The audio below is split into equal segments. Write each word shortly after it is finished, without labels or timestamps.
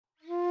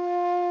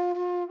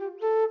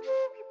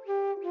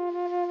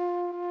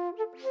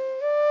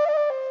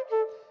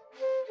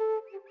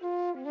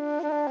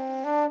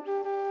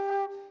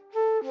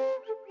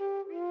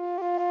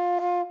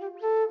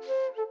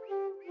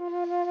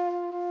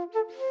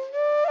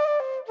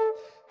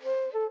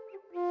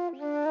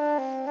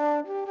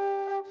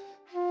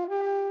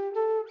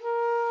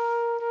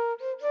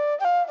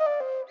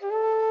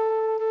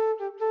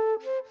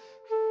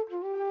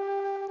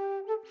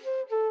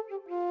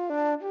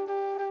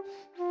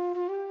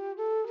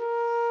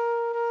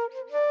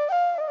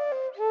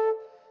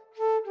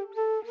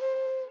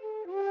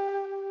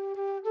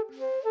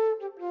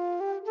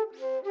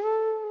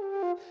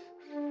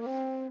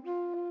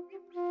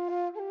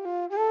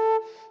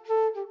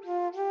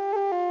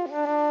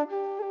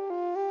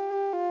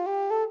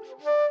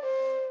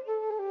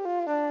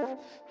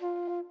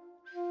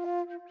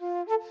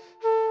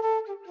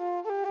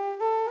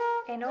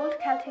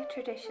Celtic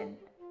tradition,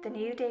 the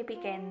new day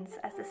begins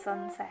as the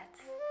sun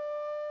sets.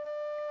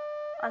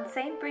 On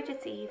St.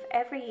 Brigid's Eve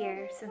every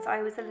year since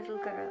I was a little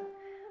girl,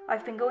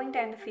 I've been going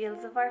down the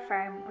fields of our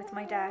farm with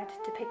my dad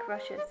to pick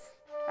rushes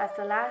as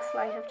the last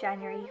light of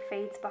January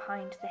fades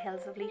behind the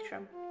hills of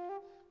Leitrim.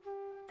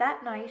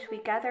 That night we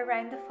gather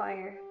round the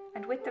fire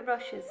and with the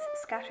rushes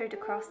scattered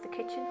across the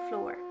kitchen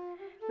floor,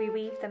 we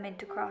weave them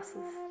into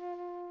crosses.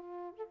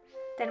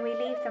 Then we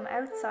leave them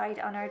outside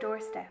on our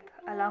doorstep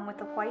along with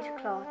the white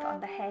cloth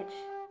on the hedge.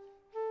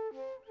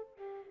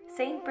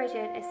 St.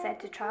 Brigid is said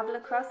to travel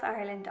across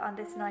Ireland on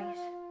this night,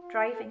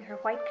 driving her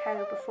white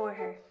cow before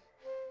her,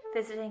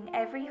 visiting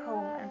every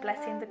home and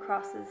blessing the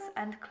crosses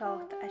and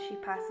cloth as she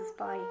passes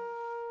by.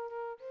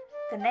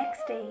 The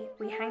next day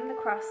we hang the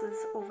crosses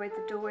over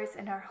the doors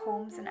in our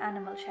homes and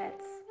animal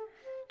sheds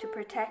to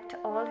protect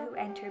all who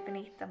enter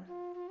beneath them,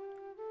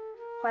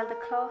 while the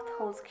cloth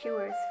holds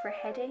cures for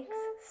headaches,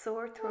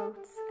 sore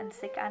throats and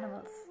sick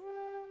animals.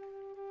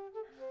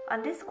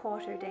 On this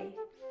quarter day,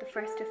 the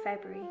 1st of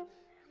February,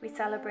 we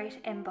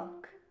celebrate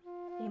Imbolc,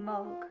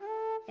 Imolg,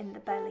 in the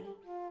belly,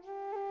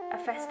 a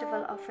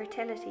festival of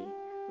fertility,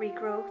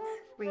 regrowth,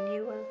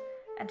 renewal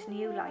and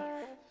new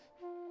life.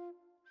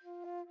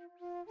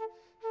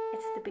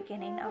 It's the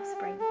beginning of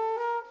spring.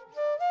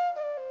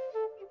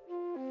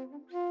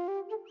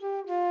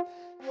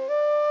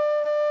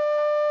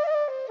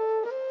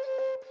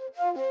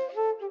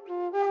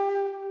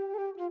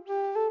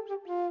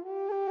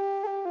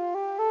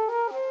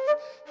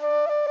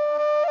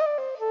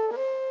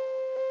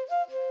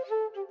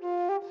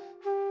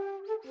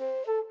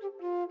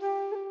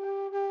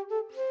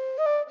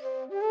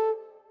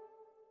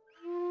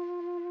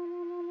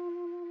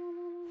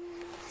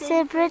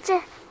 So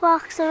Brigid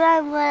walks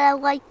around with a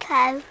white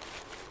cow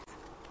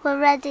with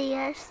red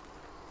ears.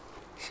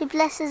 She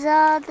blesses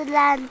all the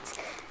lands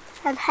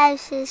and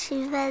houses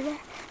she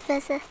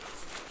visits.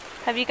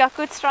 Have you got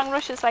good strong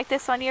rushes like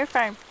this on your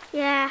farm?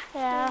 Yeah.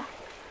 Yeah,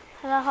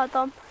 and I had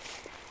them.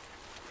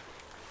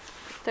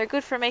 They're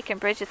good for making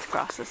Brigid's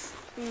crosses.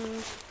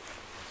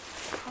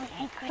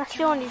 That's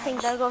the only thing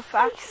they're good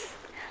for.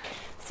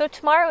 So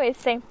tomorrow is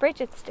St.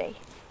 Brigid's Day,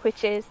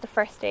 which is the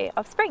first day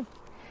of spring.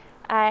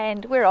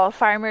 And we're all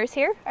farmers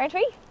here, aren't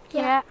we?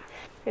 Yeah.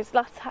 There's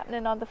lots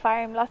happening on the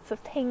farm, lots of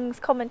things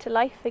coming to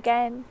life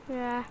again.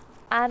 Yeah.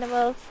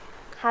 Animals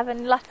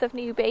having lots of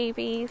new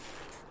babies.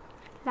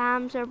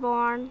 Lambs are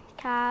born,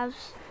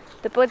 calves.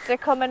 The buds are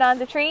coming on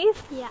the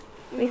trees. Yeah.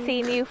 We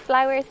see new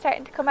flowers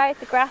starting to come out,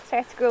 the grass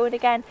starts growing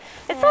again.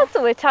 It's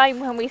also a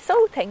time when we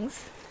sow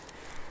things,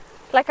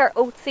 like our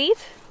oat seed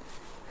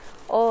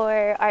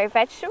or our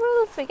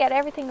vegetables. We get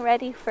everything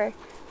ready for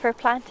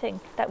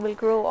planting that will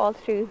grow all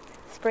through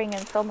spring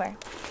and summer.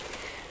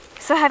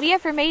 So have you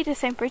ever made a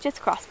St. Brigid's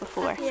cross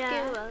before?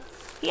 Yeah.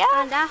 Yeah?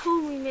 And at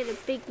home we made a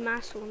big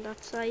mass one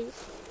that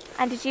size.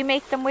 And did you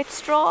make them with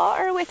straw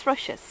or with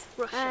rushes?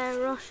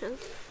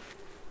 Rushes.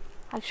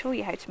 I'll show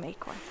you how to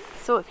make one.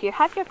 So if you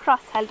have your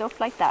cross held up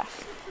like that,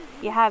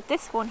 you have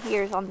this one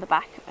here is on the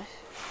back of it.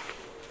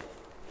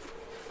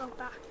 Oh,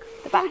 back.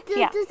 The back,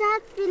 yeah. Does that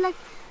be like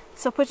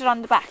So put it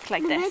on the back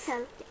like the this.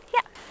 middle?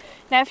 Yeah.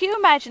 Now if you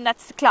imagine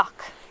that's the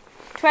clock.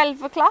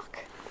 12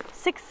 o'clock,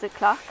 6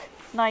 o'clock,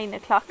 9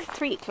 o'clock,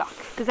 3 o'clock.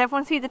 Does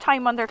everyone see the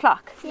time on their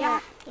clock? Yeah.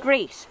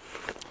 Great.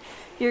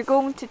 You're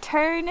going to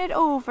turn it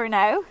over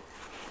now,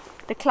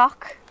 the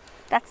clock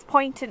that's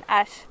pointing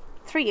at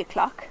 3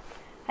 o'clock,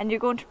 and you're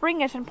going to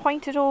bring it and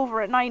point it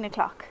over at 9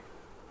 o'clock.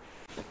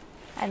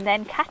 And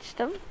then catch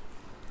them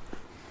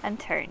and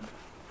turn.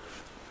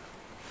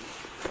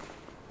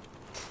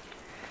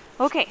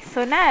 Okay,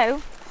 so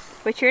now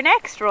with your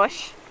next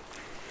rush,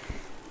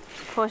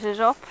 put it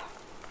up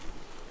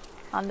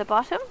on the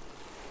bottom.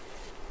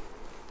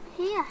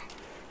 Here.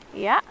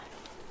 Yeah.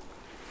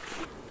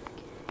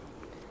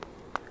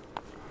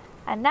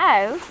 And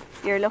now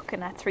you're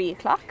looking at 3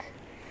 o'clock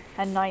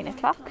and 9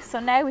 o'clock. So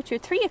now with your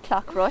 3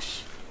 o'clock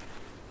rush,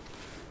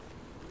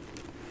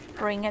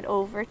 bring it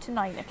over to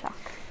 9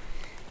 o'clock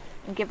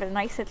and give it a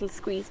nice little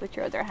squeeze with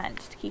your other hand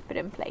to keep it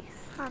in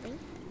place.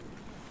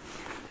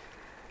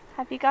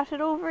 Have you got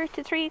it over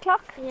to 3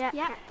 o'clock?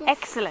 Yeah.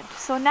 Excellent.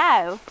 So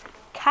now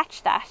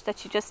catch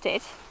that you just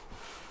did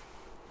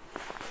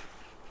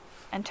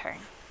and turn.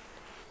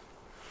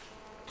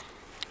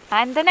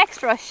 And the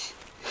next rush,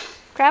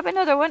 grab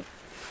another one.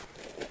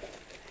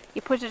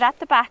 You put it at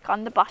the back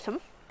on the bottom.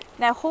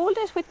 Now hold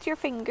it with your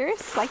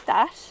fingers like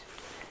that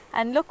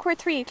and look where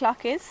 3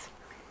 o'clock is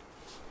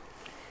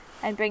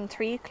and bring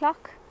 3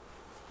 o'clock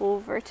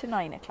over to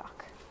 9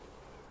 o'clock.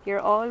 You're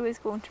always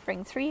going to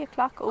bring 3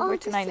 o'clock over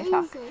to 9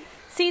 o'clock.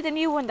 See the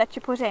new one that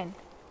you put in?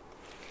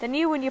 The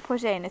new one you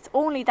put in, it's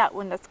only that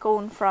one that's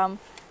going from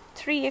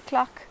 3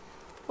 o'clock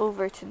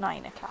over to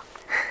 9 o'clock.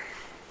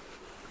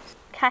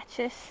 Catch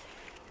it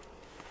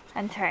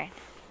and turn.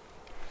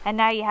 And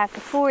now you have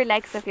the 4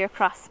 legs of your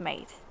cross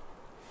made.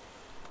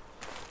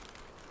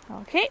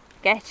 Okay,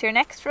 get your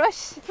next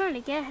rush. You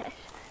can't get it.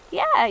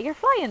 Yeah, you're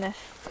flying it.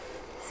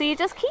 So you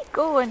just keep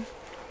going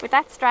with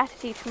that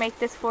strategy to make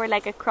this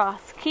 4-legged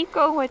cross. Keep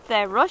going with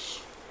the rush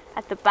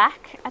at the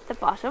back at the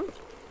bottom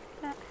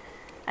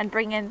and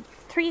bring in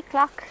 3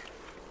 o'clock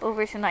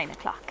over to 9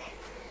 o'clock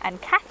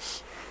and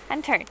catch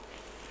and turn.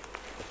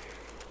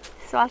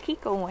 So I'll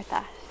keep going with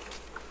that.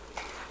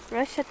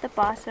 Rush at the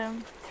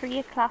bottom, 3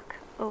 o'clock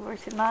over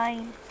to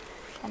 9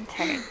 and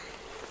turn.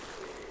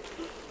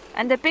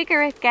 And the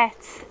bigger it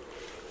gets,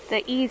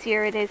 the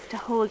easier it is to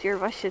hold your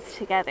rushes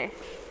together.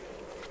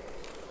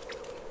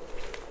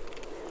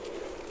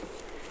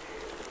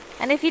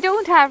 And if you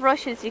don't have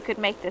rushes, you could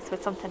make this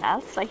with something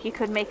else. Like you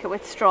could make it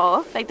with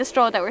straw, like the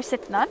straw that we're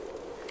sitting on.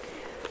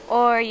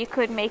 Or you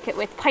could make it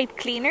with pipe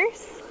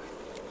cleaners.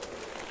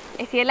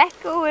 If you let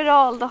go at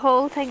all, the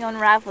whole thing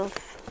unravels.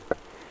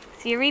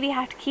 So you really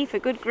have to keep a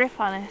good grip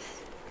on it.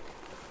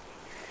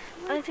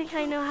 I think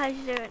I know how to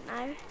do it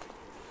now.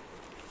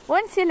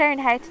 Once you learn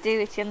how to do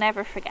it, you'll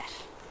never forget.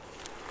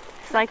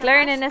 It's like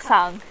learning a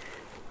song.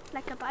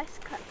 Like a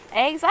bicycle.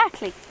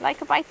 Exactly,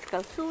 like a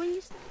bicycle. So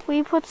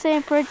we put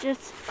St.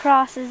 Brigid's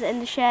crosses in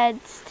the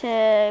sheds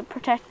to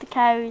protect the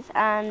cows,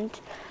 and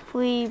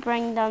we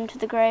bring them to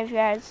the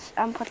graveyards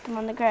and put them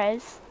on the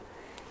graves.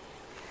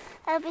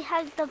 And we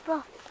hang them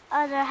up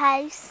on our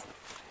house,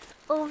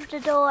 over the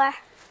door.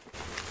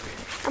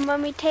 And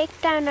when we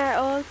take down our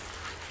old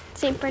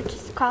St.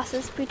 Brigid's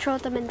crosses, we throw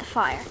them in the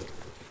fire.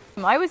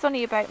 I was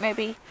only about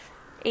maybe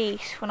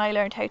 8 when I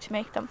learned how to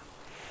make them.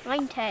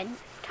 I'm 10.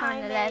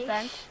 I'm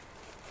 11.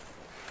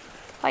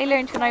 I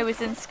learned when I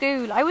was in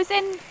school. I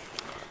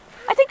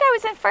think I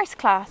was in first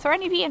class, or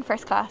any be in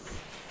first class.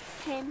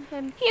 Him.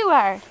 You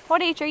are.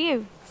 What age are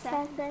you?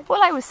 7.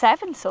 Well, I was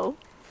 7, so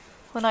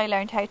when I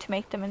learned how to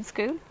make them in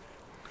school.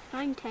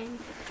 I'm 10.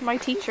 My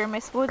teacher,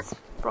 Miss Woods,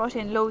 brought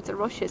in loads of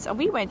rushes, and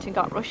we went and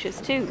got rushes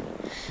too.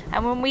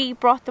 And when we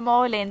brought them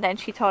all in, then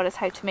she taught us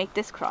how to make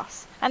this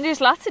cross. And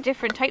there's lots of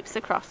different types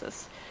of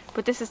crosses,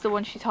 but this is the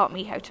one she taught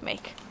me how to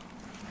make.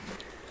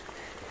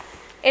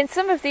 In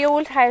some of the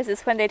old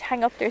houses, when they'd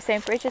hang up their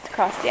St. Brigid's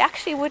cross, they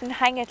actually wouldn't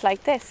hang it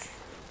like this.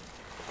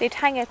 They'd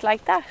hang it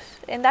like that,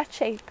 in that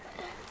shape.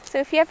 So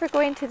if you ever go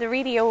into the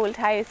really old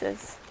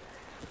houses,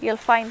 you'll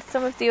find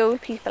some of the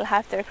old people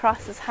have their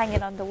crosses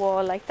hanging on the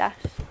wall like that.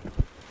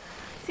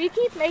 So you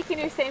keep making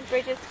your St.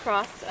 Brigid's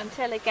cross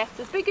until it gets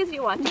as big as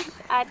you want it,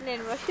 adding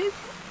in rushes.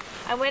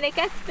 And when it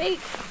gets big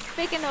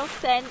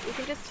enough, then you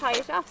can just tie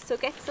it off. So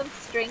get some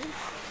string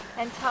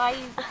and tie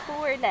the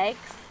 4 legs,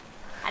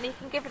 and you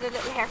can give it a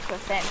little haircut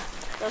then,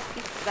 those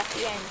pieces at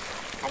the end.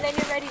 And then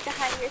you're ready to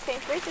hang your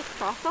St. Brigid's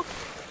cross up.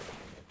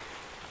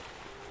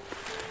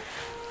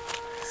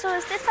 So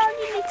is this all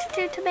you need to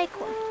do to make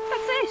one?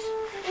 That's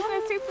it. Isn't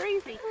it super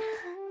easy?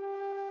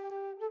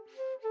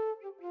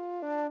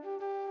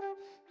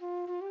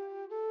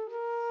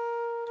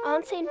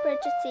 On St.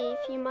 Brigid's Eve,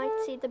 you might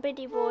see the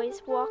Biddy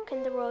boys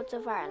walking the roads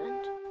of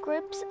Ireland.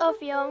 Groups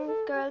of young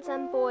girls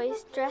and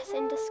boys dress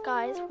in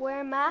disguise,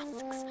 wear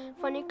masks,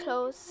 funny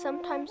clothes,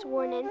 sometimes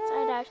worn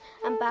inside out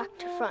and back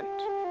to front.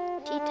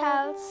 Tea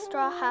towels,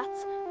 straw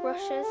hats,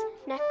 rushes,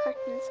 neck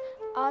curtains,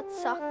 odd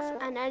socks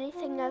and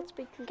anything else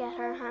we can get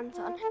our hands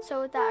on,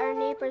 so that our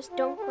neighbours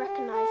don't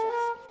recognise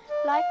us.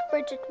 Like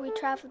Brigid, we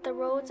travel the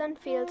roads and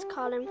fields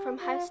calling from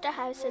house to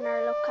house in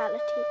our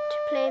locality to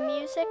play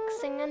music,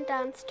 sing and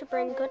dance to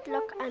bring good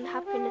luck and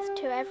happiness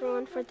to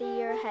everyone for the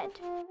year ahead.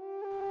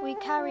 We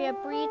carry a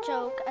brie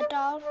jug, a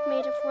doll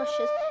made of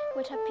rushes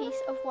with a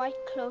piece of white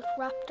cloth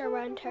wrapped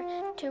around her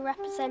to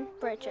represent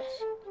Brigid.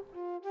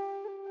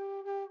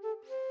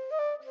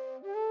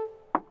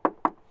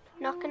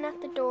 Knocking at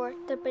the door,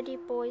 the Biddy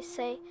boys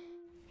say,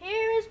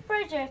 "Here is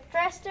Brigid,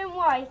 dressed in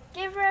white.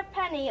 Give her a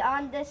penny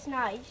on this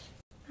night."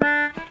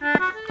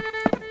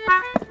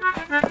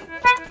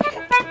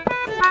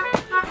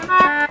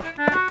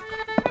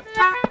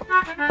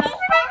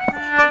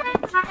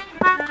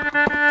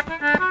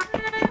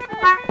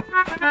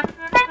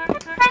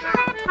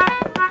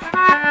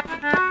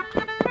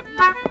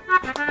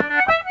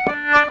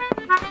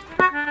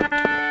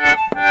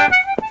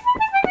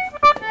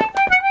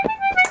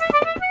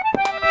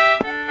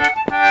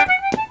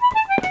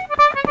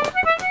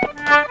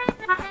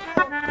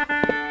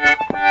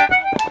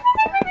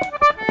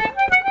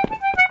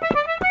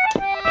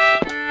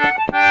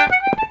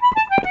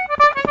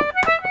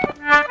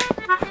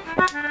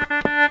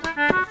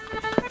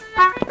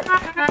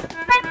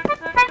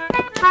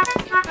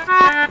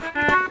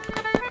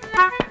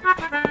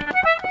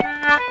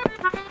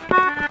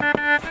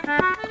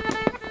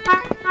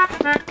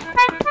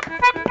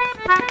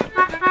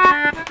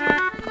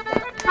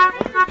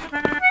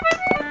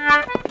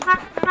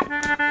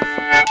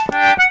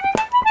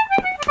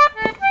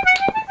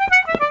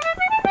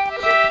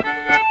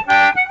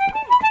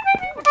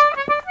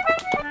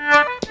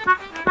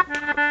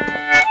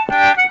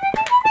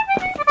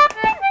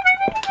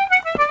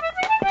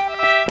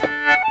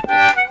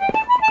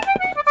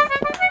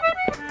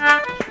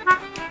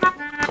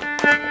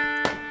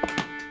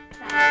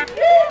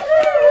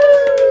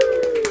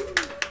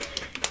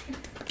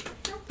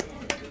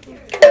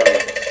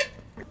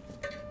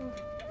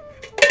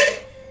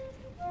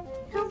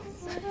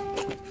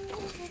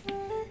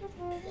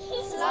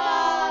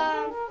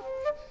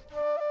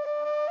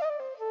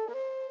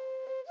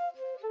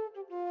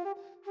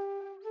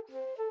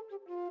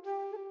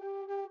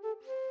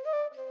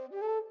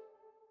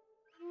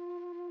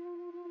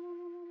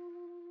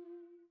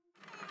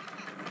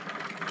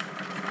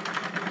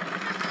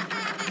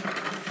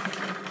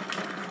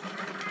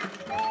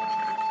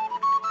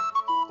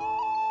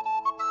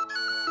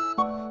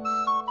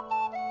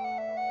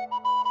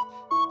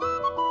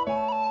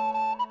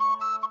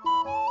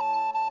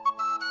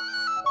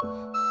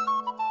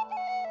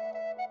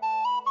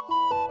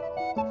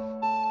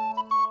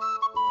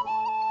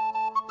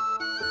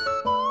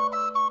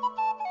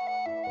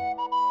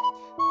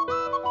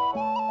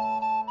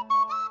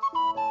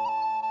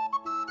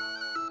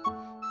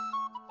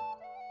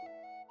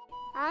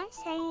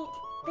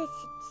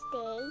 visits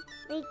day,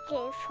 we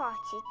give photos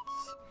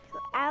to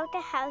all the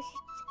houses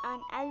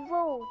on our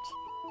road.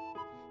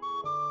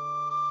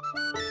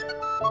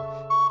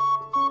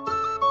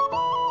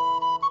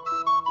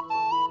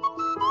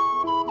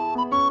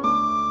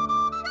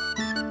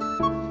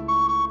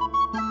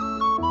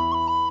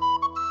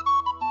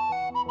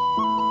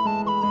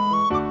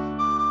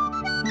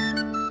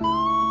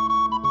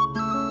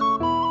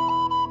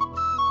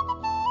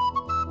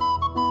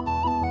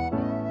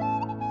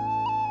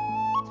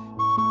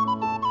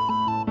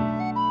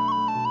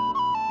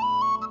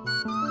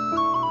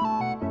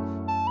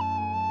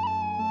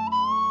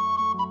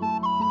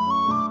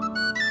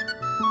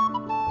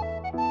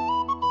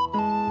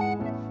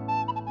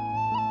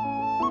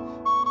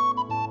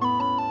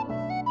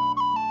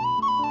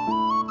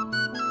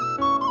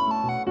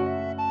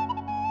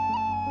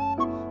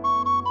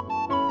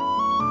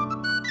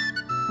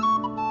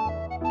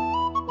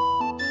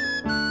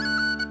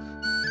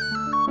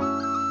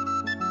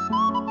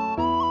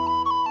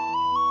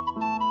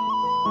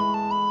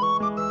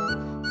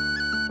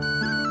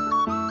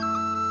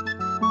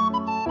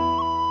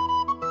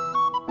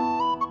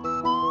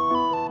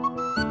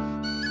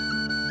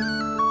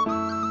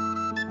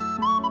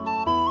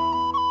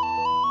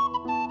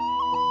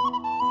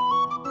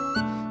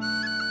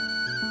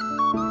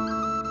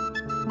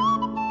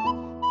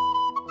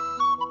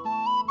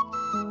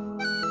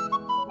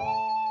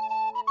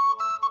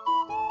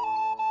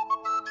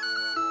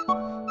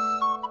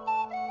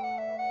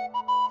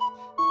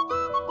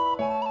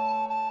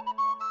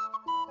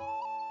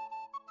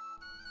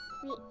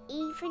 We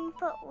even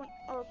put one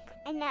up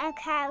in our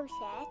cow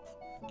shed.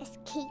 It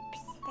keeps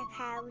the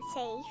cow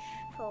safe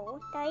for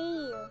the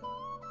year.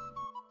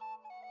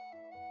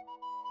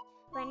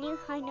 When you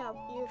hang up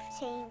your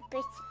same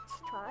British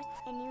pot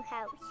in your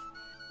house,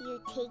 you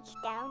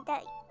take down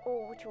the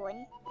old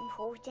one and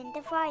put it in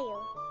the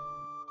fire.